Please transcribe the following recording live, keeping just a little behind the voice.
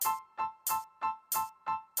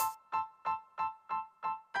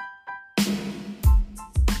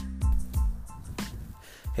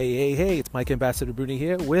Hey, it's Mike Ambassador Bruni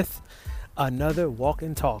here with another walk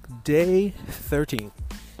and talk, day 13.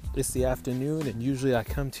 It's the afternoon, and usually I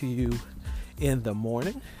come to you in the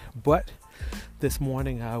morning, but this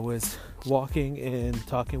morning I was walking and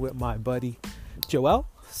talking with my buddy Joel,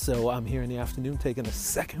 so I'm here in the afternoon taking a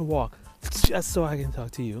second walk just so I can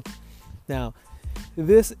talk to you. Now,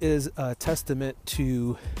 this is a testament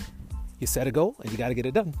to you set a goal and you got to get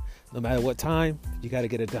it done. No matter what time, you got to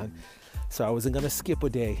get it done. So I wasn't going to skip a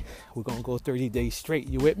day. We're going to go 30 days straight.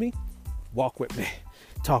 You with me? Walk with me.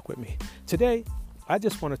 Talk with me. Today, I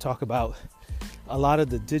just want to talk about a lot of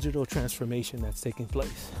the digital transformation that's taking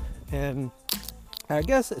place. And I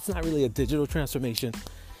guess it's not really a digital transformation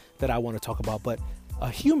that I want to talk about, but a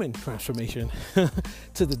human transformation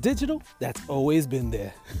to the digital that's always been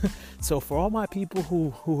there. So for all my people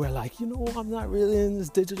who are like, I'm not really in this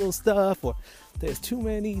digital stuff, or there's too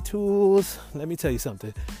many tools, let me tell you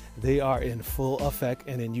something. They are in full effect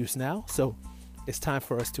and in use now. So it's time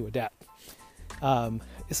for us to adapt.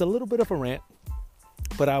 It's a little bit of a rant,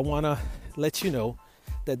 but I want to let you know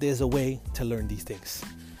that there's a way to learn these things.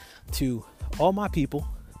 To all my people,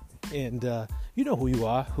 and you know who you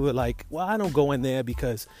are, who are like, well, I don't go in there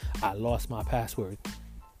because I lost my password.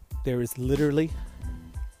 There is literally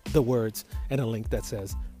the words and a link that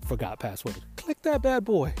says forgot password. Click that bad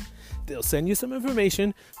boy. They'll send you some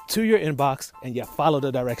information to your inbox and you follow the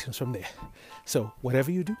directions from there. So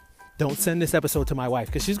whatever you do, don't send this episode to my wife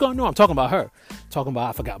because she's going to know I'm talking about her. Talking about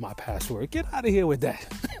I forgot my password. Get out of here with that.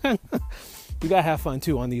 You got to have fun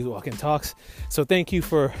too on these walk-in talks. So thank you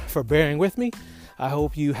for bearing with me. I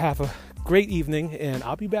hope you have a great evening, and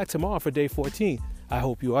I'll be back tomorrow for day 14. I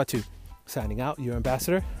hope you are too. Signing out, your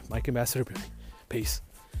ambassador, Mike Ambassador Bruni. Peace.